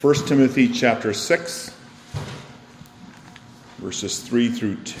1 Timothy chapter 6, verses 3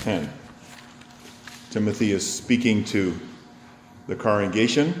 through 10. Timothy is speaking to the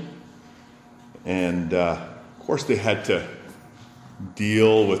congregation, and of course they had to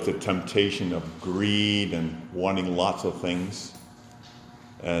deal with the temptation of greed and wanting lots of things.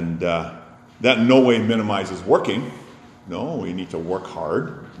 And that in no way minimizes working. No, we need to work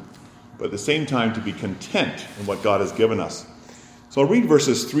hard, but at the same time to be content in what God has given us. So I'll read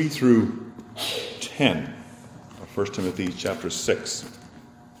verses 3 through 10 of 1 Timothy chapter 6.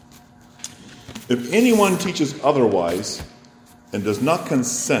 If anyone teaches otherwise and does not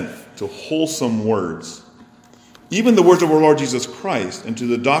consent to wholesome words, even the words of our Lord Jesus Christ, and to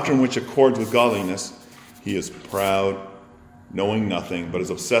the doctrine which accords with godliness, he is proud, knowing nothing, but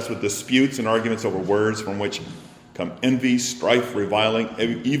is obsessed with disputes and arguments over words, from which come envy, strife, reviling,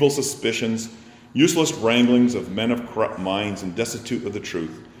 evil suspicions, useless wranglings of men of corrupt minds and destitute of the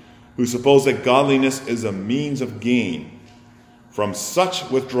truth, who suppose that godliness is a means of gain. From such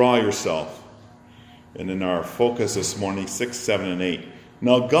withdraw yourself. And in our focus this morning, 6, 7, and 8.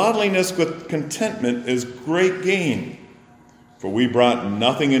 Now godliness with contentment is great gain. For we brought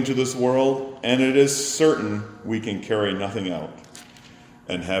nothing into this world, and it is certain we can carry nothing out.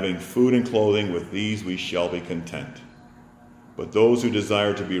 And having food and clothing, with these we shall be content. But those who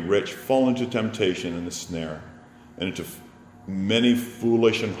desire to be rich fall into temptation and a snare, and into many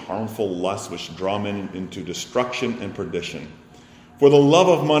foolish and harmful lusts which draw men into destruction and perdition. For the love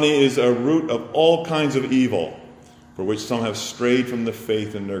of money is a root of all kinds of evil, for which some have strayed from the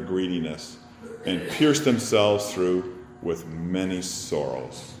faith in their greediness, and pierced themselves through with many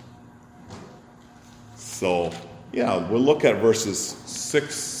sorrows. So, we'll look at verses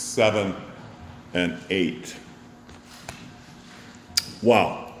 6, 7, and 8.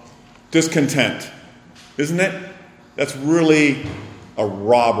 Wow. Discontent, isn't it? That's really a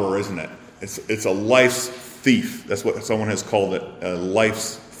robber, isn't it? It's a life's thief. That's what someone has called it, a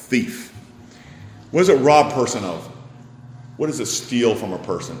life's thief. What does it rob a person of? What does it steal from a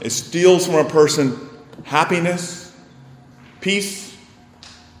person? It steals from a person happiness, peace,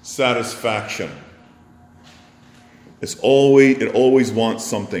 satisfaction. It always wants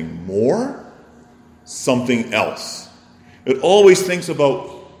something more, something else. It always thinks about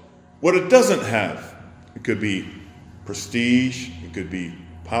what it doesn't have. It could be prestige, it could be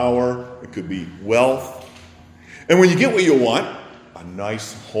power, it could be wealth. And when you get what you want, a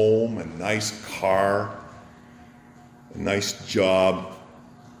nice home, a nice car, a nice job,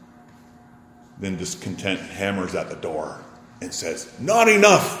 then discontent hammers at the door and says, not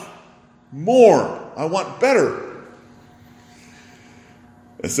enough, more, I want better.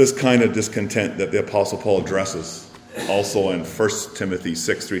 It's this kind of discontent that the Apostle Paul addresses also in 1 Timothy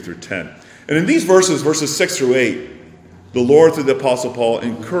 6, 3 through 10. And in these verses 6 through 8, the Lord through the Apostle Paul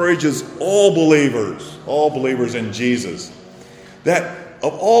encourages all believers in Jesus, that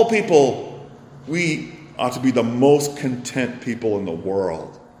of all people, we ought to be the most content people in the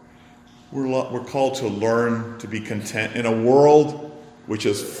world. We're called to learn to be content in a world which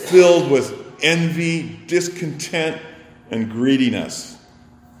is filled with envy, discontent, and greediness.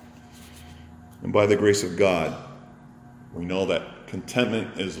 And by the grace of God, we know that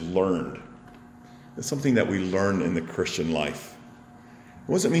contentment is learned. It's something that we learn in the Christian life.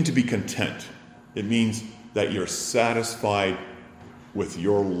 What does it mean to be content? It means that you're satisfied with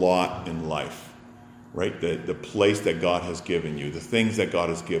your lot in life, right? The place that God has given you, the things that God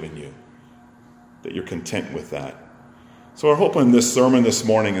has given you, that you're content with that. So our hope in this sermon this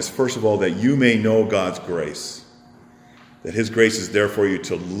morning is, first of all, that you may know God's grace, that His grace is there for you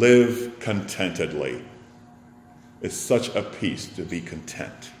to live contentedly. It's such a peace to be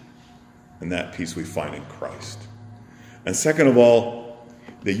content. And that peace we find in Christ. And second of all,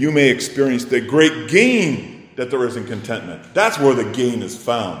 that you may experience the great gain that there is in contentment. That's where the gain is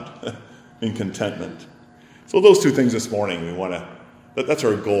found, in contentment. So those two things this morning, that's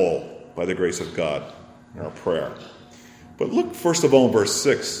our goal by the grace of God in our prayer. But look first of all in verse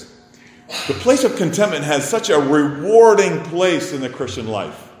 6. The place of contentment has such a rewarding place in the Christian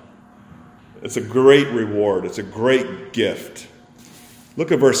life. It's a great reward. It's a great gift.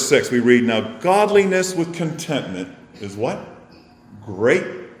 Look at verse 6. We read, now godliness with contentment is what? Great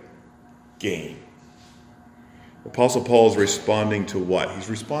gain. The Apostle Paul is responding to what? He's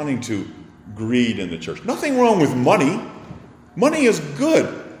responding to greed in the church. Nothing wrong with money. Money is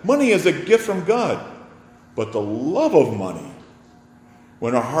good. Money is a gift from God. But the love of money,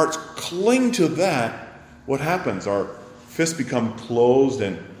 when our hearts cling to that, what happens? Our fists become closed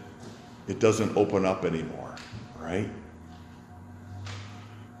and it doesn't open up anymore, right?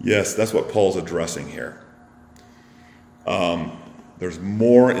 Yes, that's what Paul's addressing here. There's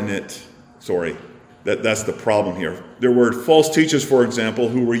more in it. That's the problem here. There were false teachers, for example,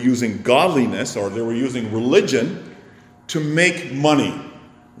 who were using godliness, or they were using religion to make money.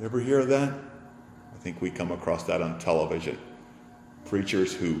 You ever hear of that? I think we come across that on television.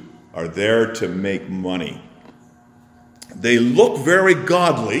 Preachers who are there to make money. They look very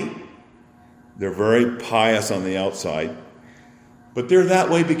godly. They're very pious on the outside. But they're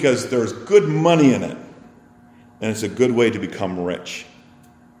that way because there's good money in it. And it's a good way to become rich.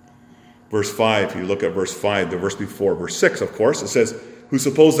 Verse 5, if you look at verse 5, the verse before, verse 6, of course, it says, who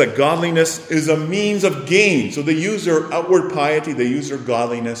suppose that godliness is a means of gain. So they use their outward piety, they use their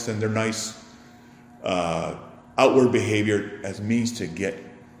godliness and their nice outward behavior as means to get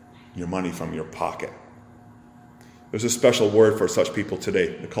your money from your pocket. There's a special word for such people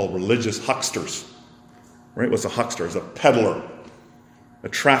today. They're called religious hucksters. Right? What's a huckster? It's a peddler, a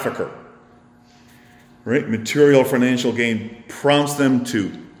trafficker. Right? Material financial gain prompts them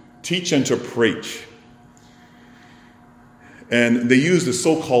to teach and to preach. And they use the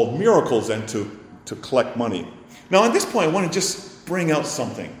so-called miracles and to collect money. Now, at this point, I want to just bring out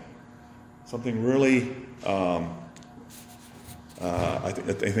something really, I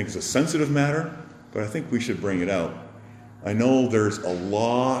think it's a sensitive matter, but I think we should bring it out. I know there's a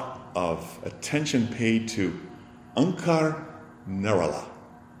lot of attention paid to Angkar Nerala.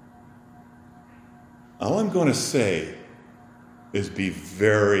 All I'm going to say is be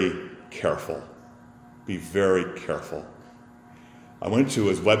very careful. Be very careful. I went to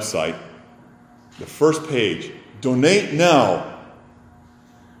his website, the first page, donate now.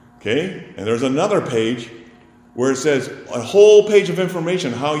 Okay? And there's another page where it says a whole page of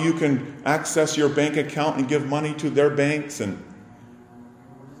information, how you can access your bank account and give money to their banks. And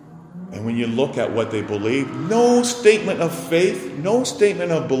when you look at what they believe, no statement of faith, no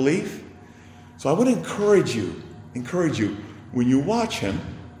statement of belief. So I would encourage you, when you watch him,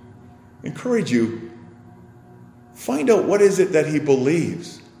 find out what is it that he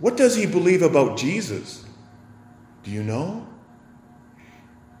believes. What does he believe about Jesus? Do you know?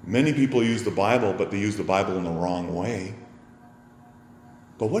 Many people use the Bible, but they use the Bible in the wrong way.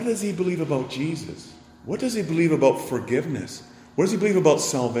 But what does he believe about Jesus? What does he believe about forgiveness? What does he believe about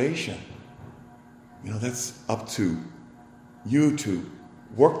salvation? That's up to you to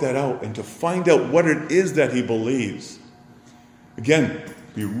work that out and to find out what it is that he believes. Again,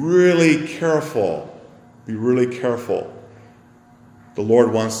 be really careful. Be really careful. The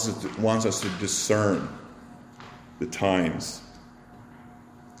Lord wants us to discern the times.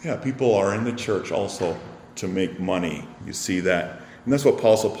 Yeah, people are in the church also to make money. You see that. And that's what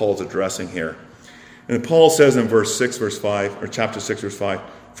Apostle Paul is addressing here. And Paul says in verse 6, verse 5, or chapter 6, verse 5,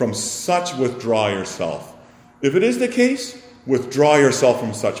 from such withdraw yourself. If it is the case, withdraw yourself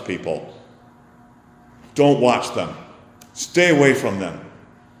from such people. Don't watch them. Stay away from them.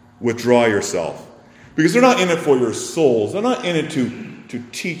 Withdraw yourself. Because they're not in it for your souls. They're not in it to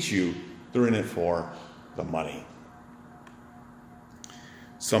teach you. They're in it for the money.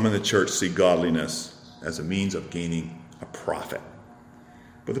 Some in the church see godliness as a means of gaining a profit.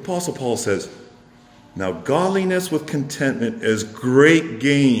 But the Apostle Paul says, now godliness with contentment is great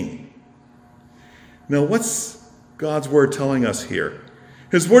gain. Now what's God's word telling us here?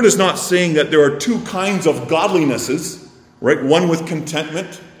 His word is not saying that there are two kinds of godlinesses, right? One with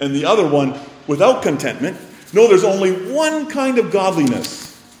contentment and the other one without contentment. No, there's only one kind of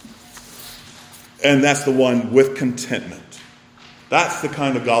godliness. And that's the one with contentment. That's the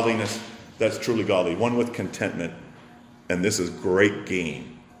kind of godliness that's truly godly. One with contentment. And this is great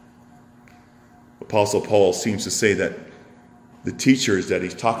gain. Apostle Paul seems to say that the teachers that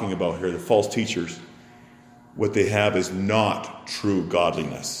he's talking about here, the false teachers, what they have is not true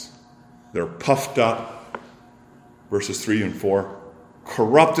godliness. They're puffed up, verses 3 and 4,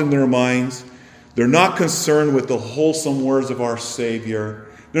 corrupt in their minds. They're not concerned with the wholesome words of our Savior.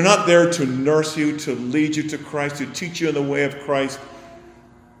 They're not there to nurse you, to lead you to Christ, to teach you in the way of Christ,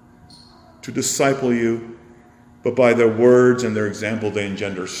 to disciple you. But by their words and their example, they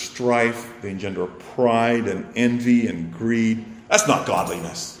engender strife, they engender pride and envy and greed. That's not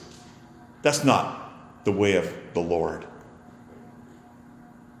godliness. That's not the way of the Lord.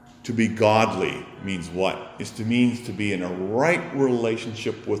 To be godly means what? It means to be in a right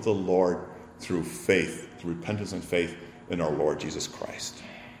relationship with the Lord through faith, through repentance and faith in our Lord Jesus Christ.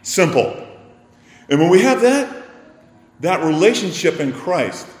 Simple. And when we have that relationship in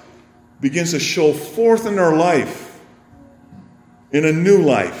Christ begins to show forth in our life, in a new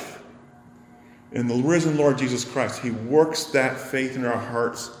life. In the risen Lord Jesus Christ, He works that faith in our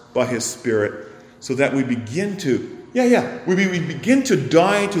hearts by His Spirit so that we begin to, we begin to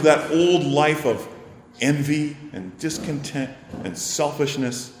die to that old life of envy and discontent and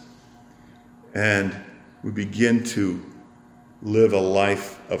selfishness, and we begin to live a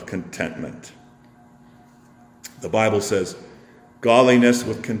life of contentment. The Bible says, godliness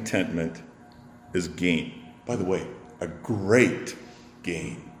with contentment is gain. By the way, a great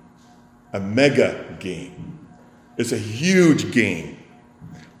gain. A mega gain. It's a huge gain.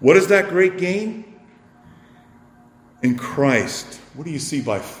 What is that great gain? In Christ, what do you see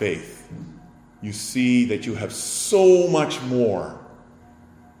by faith? You see that you have so much more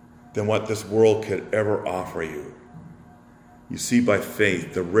than what this world could ever offer you. You see by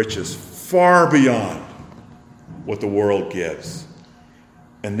faith the riches far beyond what the world gives.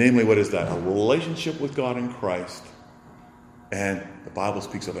 And namely, what is that? A relationship with God in Christ. And the Bible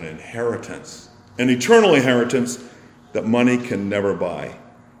speaks of an inheritance, an eternal inheritance that money can never buy.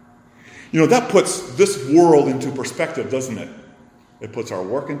 You know, that puts this world into perspective, doesn't it? It puts our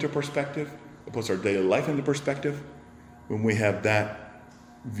work into perspective. It puts our daily life into perspective. When we have that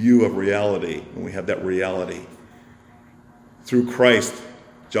view of reality, when we have that reality. Through Christ,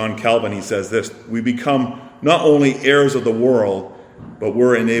 John Calvin, he says this, we become not only heirs of the world, but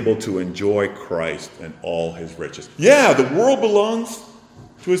we're enabled to enjoy Christ and all his riches. Yeah, the world belongs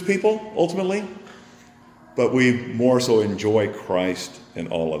to his people, ultimately, but we more so enjoy Christ in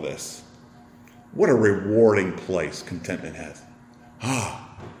all of this. What a rewarding place contentment has. I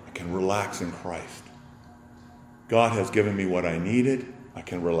can relax in Christ. God has given me what I needed. I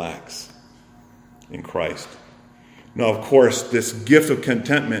can relax in Christ. Now, of course, this gift of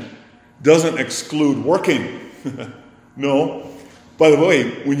contentment doesn't exclude working. No. By the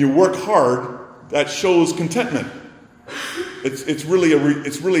way, when you work hard, that shows contentment. It's really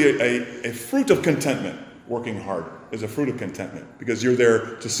a fruit of contentment. Working hard is a fruit of contentment because you're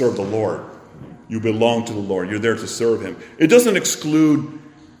there to serve the Lord. You belong to the Lord. You're there to serve him. It doesn't exclude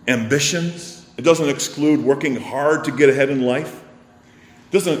ambitions. It doesn't exclude working hard to get ahead in life.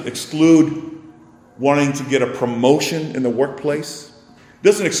 It doesn't exclude wanting to get a promotion in the workplace. It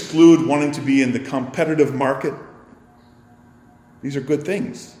doesn't exclude wanting to be in the competitive market. These are good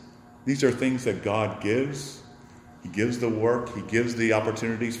things. These are things that God gives. He gives the work. He gives the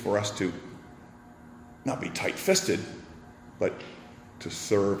opportunities for us to not be tight-fisted, but to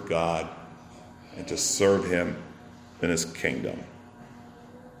serve God and to serve him in his kingdom.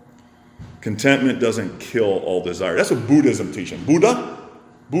 Contentment doesn't kill all desire. That's what Buddhism teaches.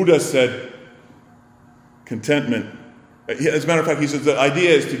 Buddha said contentment, as a matter of fact, he says the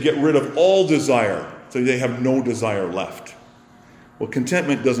idea is to get rid of all desire so they have no desire left. Well,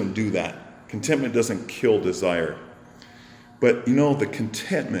 contentment doesn't do that. Contentment doesn't kill desire. But you know, the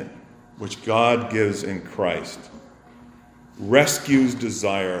contentment which God gives in Christ rescues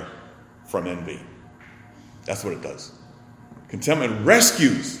desire from envy. That's what it does. Contentment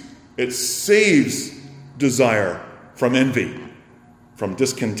rescues. It saves desire from envy, from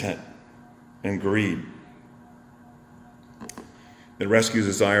discontent and greed. It rescues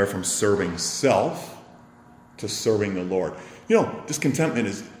desire from serving self to serving the Lord. You know, discontentment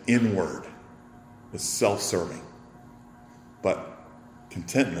is inward. It's self-serving. But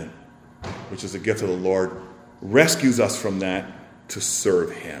contentment, which is a gift of the Lord, rescues us from that to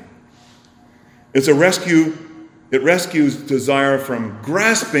serve him. It's a rescue. It rescues desire from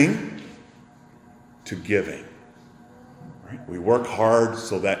grasping to giving. Right? We work hard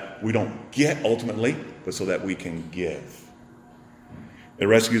so that we don't get ultimately, but so that we can give. It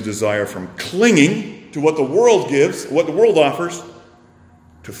rescues desire from clinging to what the world gives, what the world offers,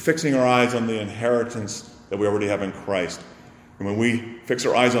 to fixing our eyes on the inheritance that we already have in Christ. And when we fix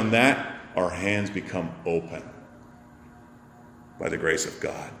our eyes on that, our hands become open by the grace of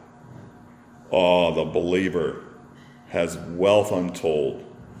God. Oh, the believer has wealth untold,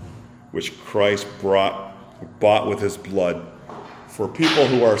 which Christ bought with his blood for people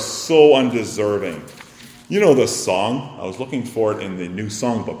who are so undeserving. You know the song. I was looking for it in the new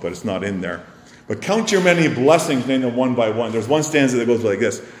songbook, but it's not in there. But count your many blessings, name them one by one. There's one stanza that goes like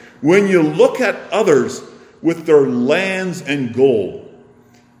this. When you look at others with their lands and gold,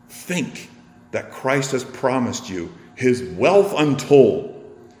 think that Christ has promised you his wealth untold.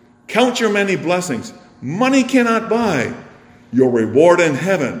 Count your many blessings. Money cannot buy your reward in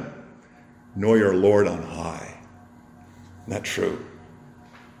heaven, nor your Lord on high. Isn't that true?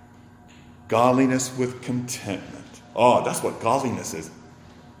 Godliness with contentment. Oh, that's what godliness is.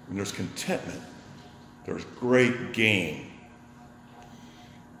 When there's contentment, there's great gain.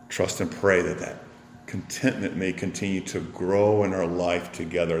 Trust and pray that that contentment may continue to grow in our life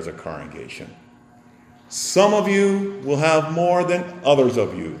together as a congregation. Some of you will have more than others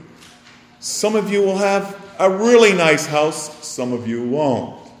of you. Some of you will have a really nice house. Some of you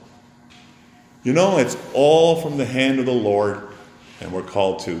won't. It's all from the hand of the Lord, and we're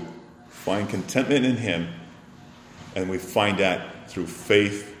called to find contentment in Him, and we find that through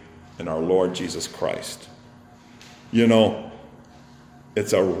faith in our Lord Jesus Christ.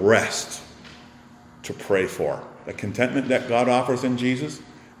 It's a rest to pray for. The contentment that God offers in Jesus,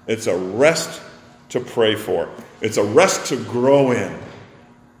 it's a rest to pray for. It's a rest to grow in.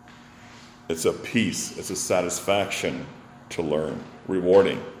 It's a peace. It's a satisfaction to learn.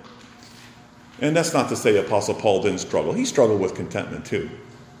 Rewarding. And that's not to say Apostle Paul didn't struggle. He struggled with contentment too.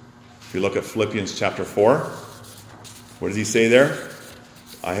 If you look at Philippians chapter 4, what does he say there?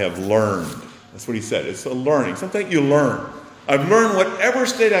 I have learned. That's what he said. It's a learning. Something you learn. I've learned whatever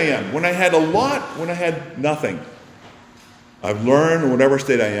state I am. When I had a lot, when I had nothing. I've learned whatever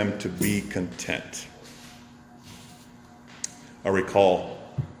state I am to be content. I recall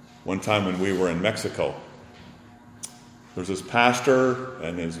one time when we were in Mexico. There was this pastor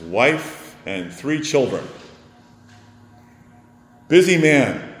and his wife and 3 children. Busy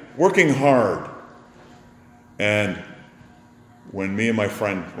man, working hard. And when my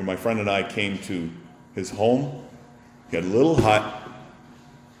friend and I came to his home, he had a little hut,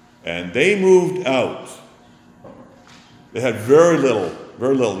 and they moved out. They had very little.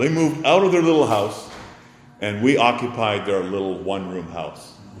 They moved out of their little house, and we occupied their little one-room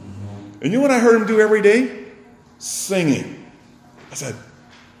house. And you know what I heard him do every day? Singing. I said,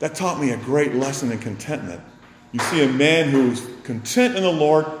 that taught me a great lesson in contentment. You see a man who's content in the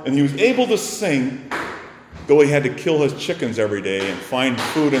Lord, and he was able to sing, though he had to kill his chickens every day and find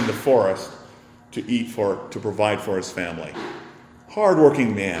food in the forest to eat to provide for his family.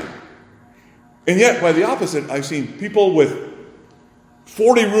 Hardworking man. And yet, by the opposite, I've seen people with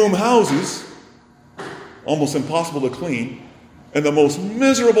 40-room houses, almost impossible to clean, and the most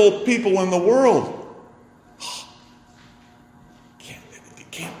miserable people in the world.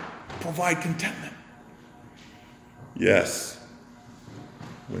 Can't provide contentment. Yes.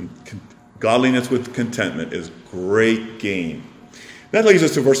 Godliness with contentment is great gain. That leads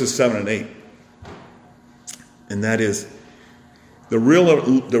us to verses 7 and 8. And that is the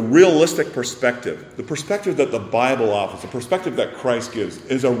realistic perspective. The perspective that the Bible offers, the perspective that Christ gives,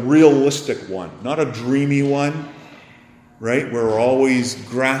 is a realistic one, not a dreamy one, right? Where we're always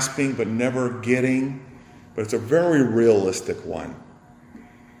grasping but never getting. But it's a very realistic one.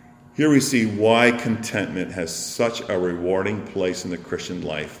 Here we see why contentment has such a rewarding place in the Christian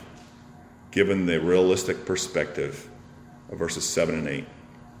life, given the realistic perspective of verses 7 and 8.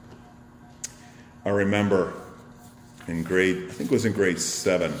 I remember in grade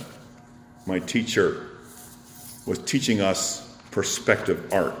 7, my teacher was teaching us perspective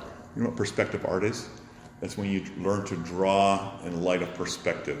art. You know what perspective art is? That's when you learn to draw in light of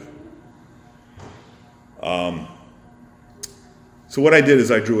perspective. So what I did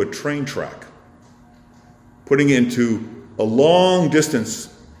is I drew a train track, putting it into a long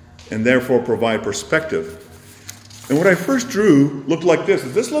distance and therefore provide perspective. And what I first drew looked like this.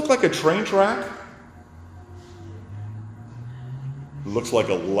 Does this look like a train track? It looks like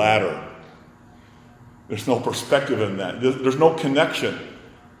a ladder. There's no perspective in that. There's no connection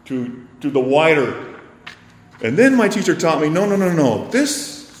to the wider. And then my teacher taught me, no.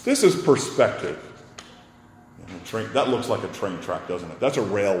 This is perspective. That looks like a train track, doesn't it? That's a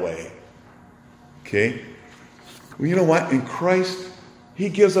railway. Okay? Well, you know what? In Christ, He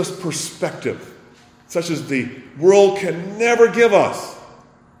gives us perspective, such as the world can never give us.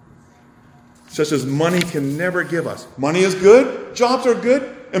 Such as money can never give us. Money is good. Jobs are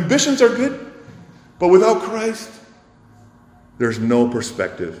good. Ambitions are good. But without Christ, there's no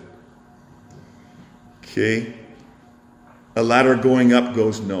perspective. Okay? A ladder going up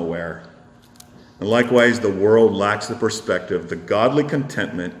goes nowhere. And likewise, the world lacks the perspective, the godly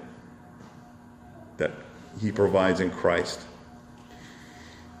contentment that He provides in Christ.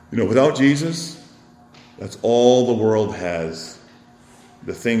 Without Jesus, that's all the world has,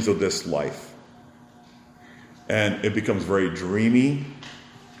 the things of this life. And it becomes very dreamy.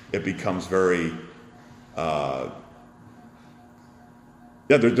 It becomes very,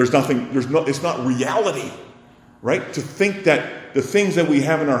 it's not reality, right? To think that the things that we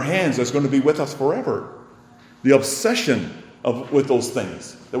have in our hands that's going to be with us forever. The obsession with those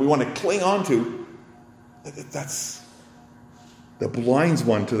things that we want to cling on to, that blinds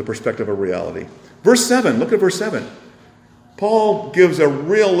one to the perspective of reality. Verse 7, look at verse 7. Paul gives a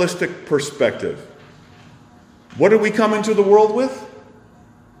realistic perspective. What did we come into the world with?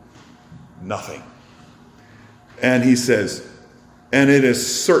 Nothing. And he says, and it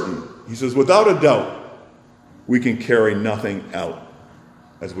is certain. He says, without a doubt, we can carry nothing out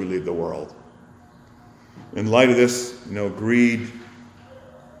as we leave the world. In light of this, greed,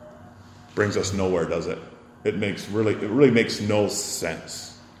 brings us nowhere, does it? It really makes no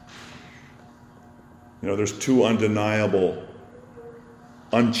sense. There's two undeniable,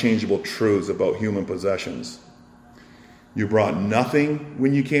 unchangeable truths about human possessions. You brought nothing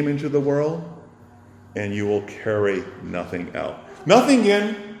when you came into the world, and you will carry nothing out. Nothing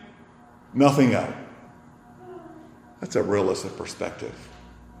in, nothing out. That's a realistic perspective.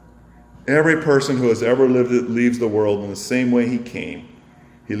 Every person who has ever lived it leaves the world in the same way he came.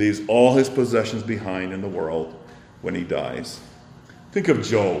 He leaves all his possessions behind in the world when he dies. Think of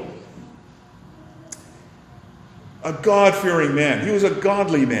Job. A God-fearing man. He was a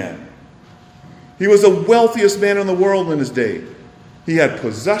godly man. He was the wealthiest man in the world in his day. He had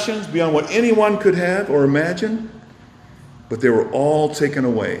possessions beyond what anyone could have or imagine, but they were all taken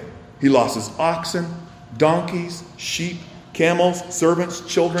away. He lost his oxen, donkeys, sheep, camels, servants,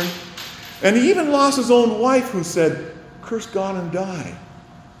 children, and he even lost his own wife, who said, "Curse God and die."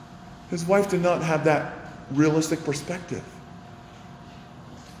 His wife did not have that realistic perspective.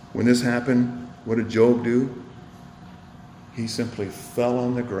 When this happened, what did Job do? He simply fell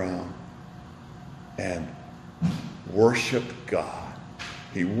on the ground and worshiped God.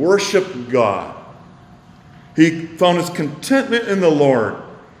 He worshiped God. He found his contentment in the Lord.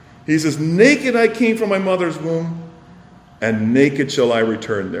 He says, "Naked I came from my mother's womb, and naked shall I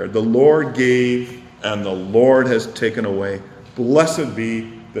return there. The Lord gave, and the Lord has taken away. Blessed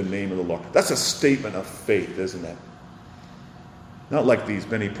be the name of the Lord." That's a statement of faith, isn't it? Not like these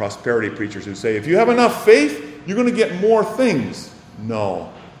many prosperity preachers who say, if you have enough faith, you're going to get more things. No.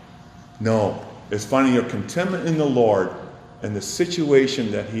 It's finding your contentment in the Lord and the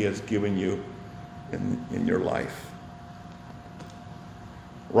situation that he has given you in your life.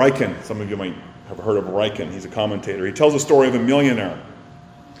 Ryken, some of you might have heard of Ryken. He's a commentator. He tells the story of a millionaire.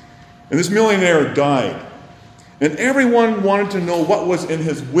 And this millionaire died. And everyone wanted to know what was in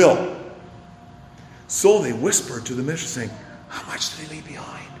his will. So they whispered to the minister saying, "How much did he leave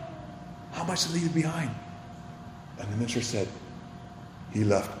behind? How much did he leave behind?" And the minister said, "He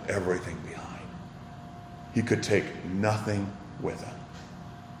left everything behind. He could take nothing with him."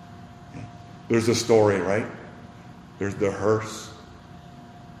 Okay? There's a story, right? There's the hearse.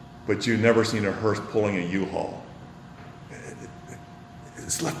 But you've never seen a hearse pulling a U-Haul.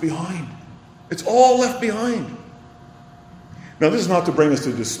 It's left behind. It's all left behind. Now, this is not to bring us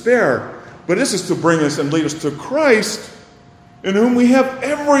to despair, but this is to bring us and lead us to Christ, in whom we have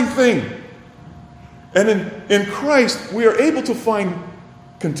everything. And in Christ, we are able to find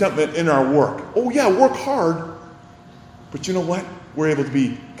contentment in our work. Oh yeah, work hard. But you know what? We're able to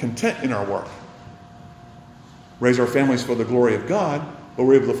be content in our work. Raise our families for the glory of God, but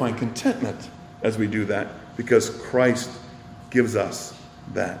we're able to find contentment as we do that because Christ gives us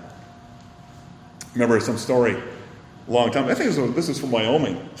that. Remember some story a long time. I think this is from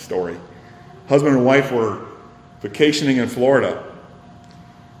Wyoming story. Husband and wife were vacationing in Florida.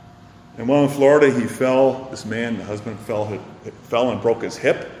 And while in Florida, this man, the husband, fell and broke his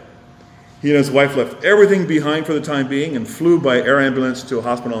hip. He and his wife left everything behind for the time being and flew by air ambulance to a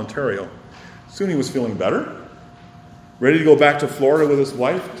hospital in Ontario. Soon he was feeling better, ready to go back to Florida with his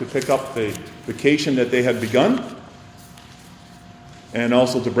wife to pick up the vacation that they had begun, and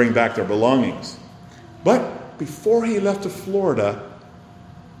also to bring back their belongings. But before he left to Florida,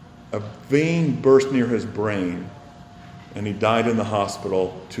 a vein burst near his brain, and he died in the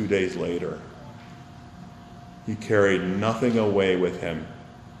hospital 2 days later. He carried nothing away with him.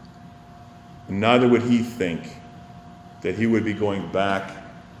 Neither would he think that he would be going back.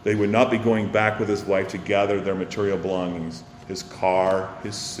 They would not be going back with his wife to gather their material belongings, his car,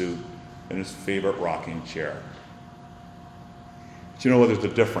 his suit, and his favorite rocking chair. But you know what? There's a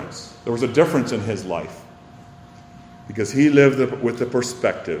difference. There was a difference in his life because he lived with the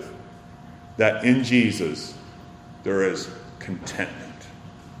perspective that in Jesus there is contentment,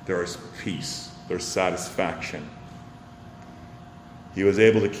 there is peace, there's satisfaction. He was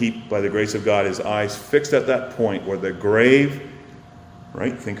able to keep, by the grace of God, his eyes fixed at that point where the grave,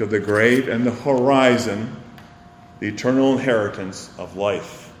 right? Think of the grave and the horizon, the eternal inheritance of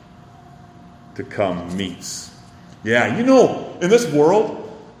life to come meets. Yeah, in this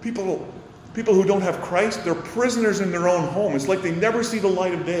world, people who don't have Christ, they're prisoners in their own home. It's like they never see the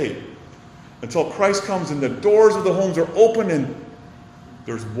light of day until Christ comes and the doors of the homes are open and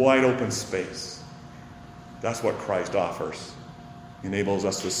there's wide open space. That's what Christ offers. He enables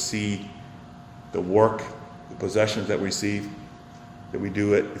us to see the work, the possessions that we receive, that we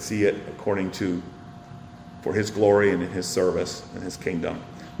see it according to, for his glory and in his service and his kingdom.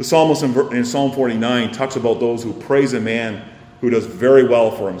 The psalmist in Psalm 49 talks about those who praise a man who does very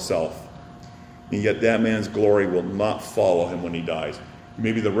well for himself, and yet that man's glory will not follow him when he dies. He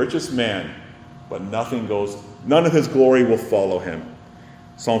may be the richest man, but none of his glory will follow him.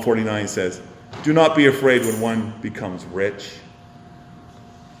 Psalm 49 says, do not be afraid when one becomes rich,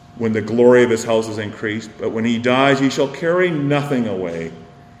 when the glory of his house is increased, but when he dies, he shall carry nothing away.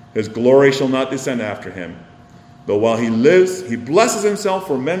 His glory shall not descend after him. But while he lives, he blesses himself,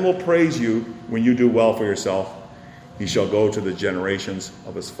 for men will praise you when you do well for yourself. He shall go to the generations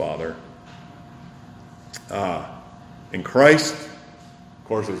of his father. In Christ, of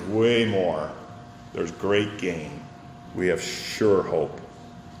course, there's way more. There's great gain. We have sure hope,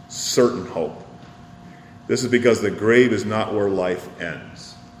 certain hope. This is because the grave is not where life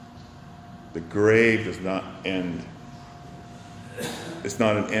ends. The grave does not end. It's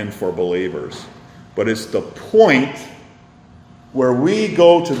not an end for believers. But it's the point where we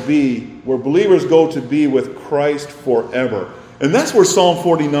go to be, where believers go to be with Christ forever. And that's where Psalm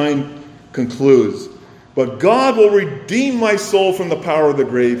 49 concludes. But God will redeem my soul from the power of the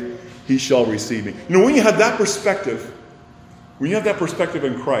grave. He shall receive me. You know, when you have that perspective,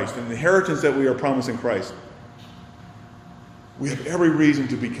 in Christ, and the inheritance that we are promised in Christ, we have every reason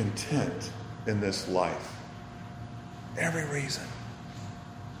to be content in this life. Every reason.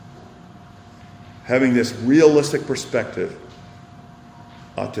 Having this realistic perspective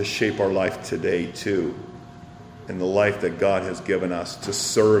ought to shape our life today too, in the life that God has given us to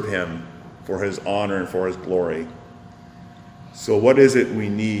serve him for his honor and for his glory. So what is it we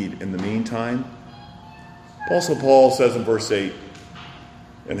need in the meantime? Apostle Paul says in verse 8,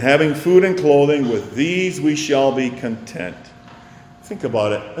 and having food and clothing, with these we shall be content. Think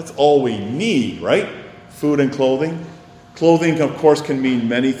about it. That's all we need, right? Food and clothing. Clothing, of course, can mean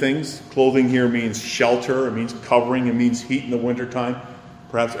many things. Clothing here means shelter. It means covering. It means heat in the wintertime.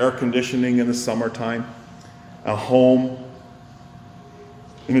 Perhaps air conditioning in the summertime. A home.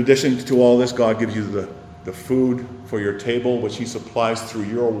 In addition to all this, God gives you the food for your table, which he supplies through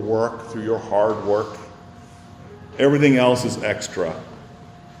your work, through your hard work. Everything else is extra.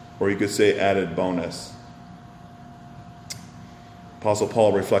 Or you could say added bonus. Apostle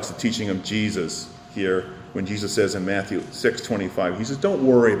Paul reflects the teaching of Jesus here when Jesus says in Matthew 6:25, he says, don't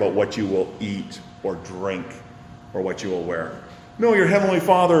worry about what you will eat or drink or what you will wear. No, your heavenly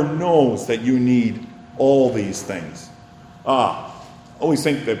Father knows that you need all these things. Always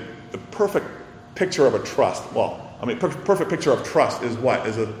think that the perfect picture of a trust, perfect picture of trust is what?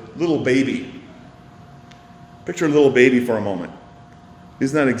 Is a little baby. Picture a little baby for a moment.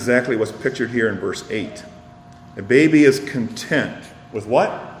 Isn't that exactly what's pictured here in verse 8? A baby is content with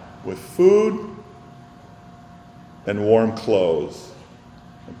what? With food and warm clothes.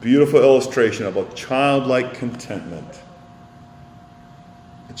 A beautiful illustration of a childlike contentment.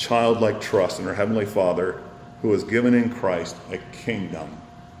 A childlike trust in our Heavenly Father, who has given in Christ a kingdom,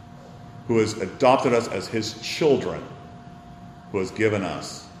 who has adopted us as his children, who has given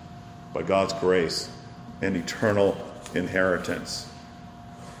us, by God's grace, an eternal inheritance.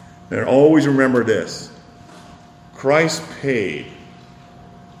 And always remember this. Christ paid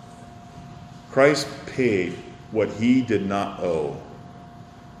what he did not owe.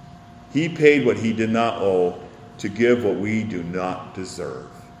 He paid what he did not owe to give what we do not deserve.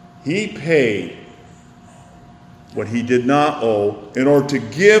 He paid what he did not owe in order to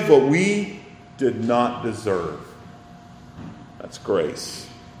give what we did not deserve. That's grace.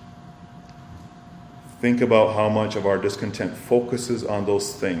 Think about how much of our discontent focuses on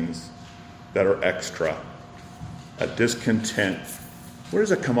those things that are extra. A discontent. Where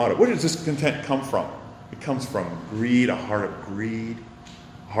does it come out of? Where does discontent come from? It comes from greed, a heart of greed,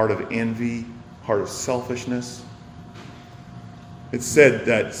 a heart of envy, a heart of selfishness. It's said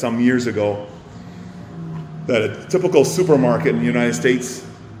that some years ago that a typical supermarket in the United States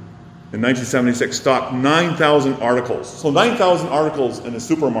in 1976 stocked 9,000 articles. So 9,000 articles in a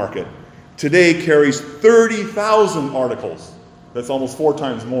supermarket today carries 30,000 articles. That's almost 4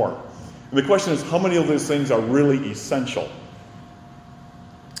 times more. And the question is, how many of those things are really essential?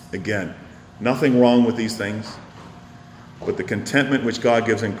 Again, nothing wrong with these things, but the contentment which God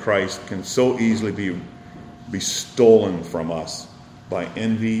gives in Christ can so easily be stolen from us by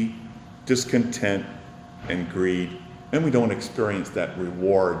envy, discontent, and greed. And we don't experience that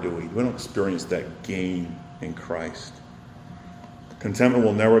reward, do we? We don't experience that gain in Christ. Contentment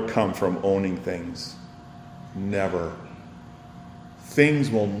will never come from owning things. Never. Things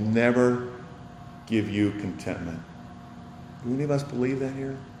will never give you contentment. Do any of us believe that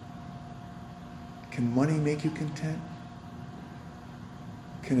here? Can money make you content?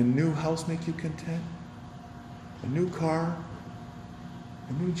 Can a new house make you content? A new car?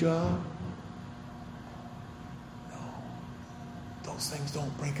 A new job? No. Those things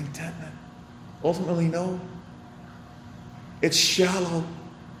don't bring contentment. Ultimately, no. It's shallow.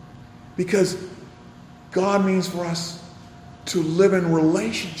 Because God means for us to live in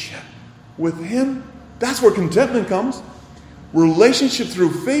relationship with Him. That's where contentment comes. Relationship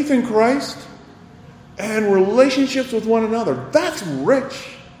through faith in Christ and relationships with one another. That's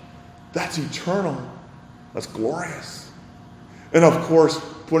rich. That's eternal. That's glorious. And of course,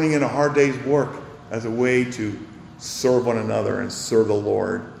 putting in a hard day's work as a way to serve one another and serve the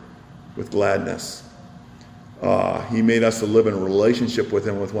Lord with gladness. He made us to live in a relationship with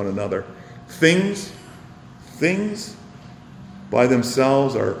Him, with one another. Things by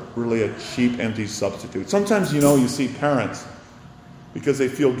themselves are really a cheap, empty substitute. Sometimes, you see parents, because they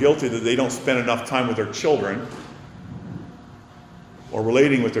feel guilty that they don't spend enough time with their children or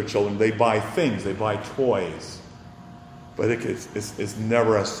relating with their children, they buy things, they buy toys. But it's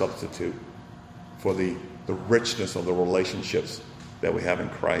never a substitute for the richness of the relationships that we have in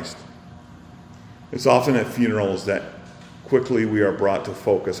Christ. It's often at funerals that quickly we are brought to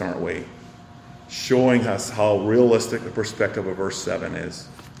focus, aren't we? Showing us how realistic the perspective of verse 7 is.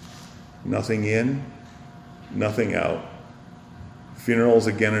 Nothing in, nothing out. Funerals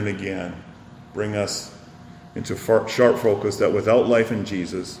again and again bring us into sharp focus that without life in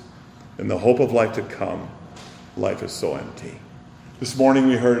Jesus and the hope of life to come, life is so empty. This morning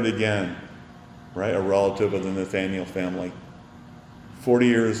we heard it again, right? A relative of the Nathaniel family, 40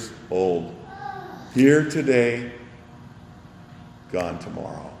 years old, here today, gone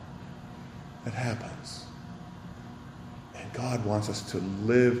tomorrow. It happens. And God wants us to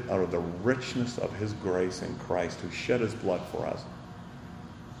live out of the richness of His grace in Christ, who shed His blood for us.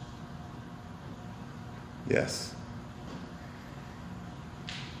 Yes.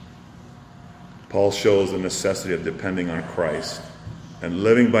 Paul shows the necessity of depending on Christ and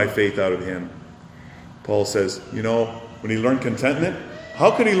living by faith out of Him. Paul says, when he learned contentment, how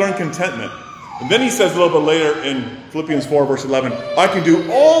could he learn contentment? And then he says a little bit later in Philippians 4, verse 11, I can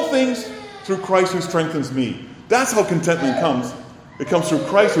do all things through Christ who strengthens me. That's how contentment comes. It comes through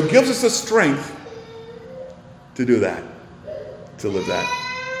Christ who gives us the strength to do that, to live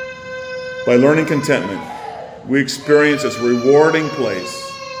that. By learning contentment, we experience this rewarding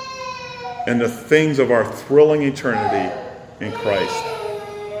place and the things of our thrilling eternity in Christ.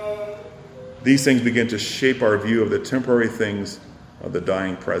 These things begin to shape our view of the temporary things of the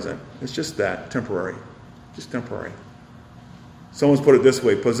dying present. It's just that, temporary. Just temporary. Someone's put it this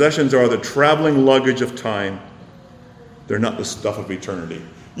way, possessions are the traveling luggage of time. They're not the stuff of eternity.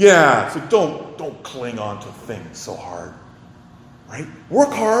 Yeah, so don't cling on to things so hard. Right?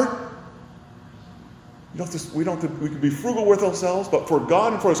 Work hard. We can be frugal with ourselves, but for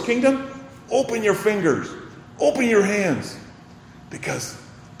God and for His kingdom, open your fingers. Open your hands. Because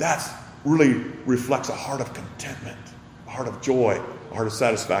that really reflects a heart of contentment, a heart of joy, a heart of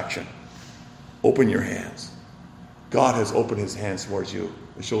satisfaction. Open your hands. God has opened His hands towards you.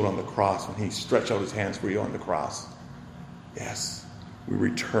 He showed on the cross when He stretched out His hands for you on the cross. Yes, we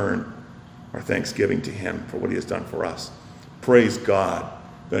return our thanksgiving to Him for what He has done for us. Praise God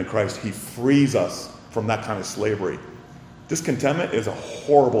that in Christ He frees us from that kind of slavery. Discontentment is a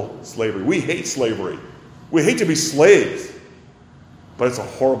horrible slavery. We hate slavery. We hate to be slaves. But it's a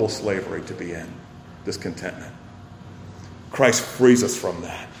horrible slavery to be in, discontentment. Christ frees us from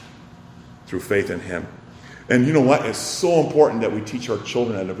that through faith in Him. And you know what? It's so important that we teach our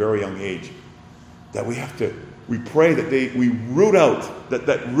children at a very young age that we pray that we root out,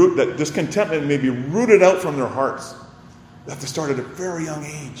 that discontentment may be rooted out from their hearts. They have to start at a very young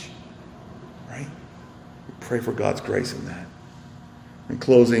age. Right? We pray for God's grace in that. In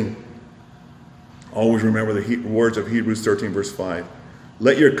closing, always remember the words of Hebrews 13, verse 5.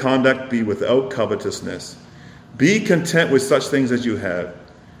 Let your conduct be without covetousness. Be content with such things as you have.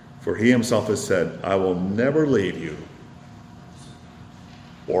 For He Himself has said, I will never leave you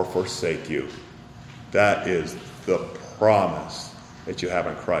or forsake you. That is the promise that you have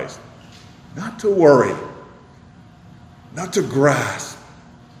in Christ. Not to worry, not to grasp.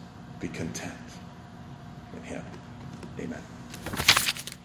 Be content in Him. Amen.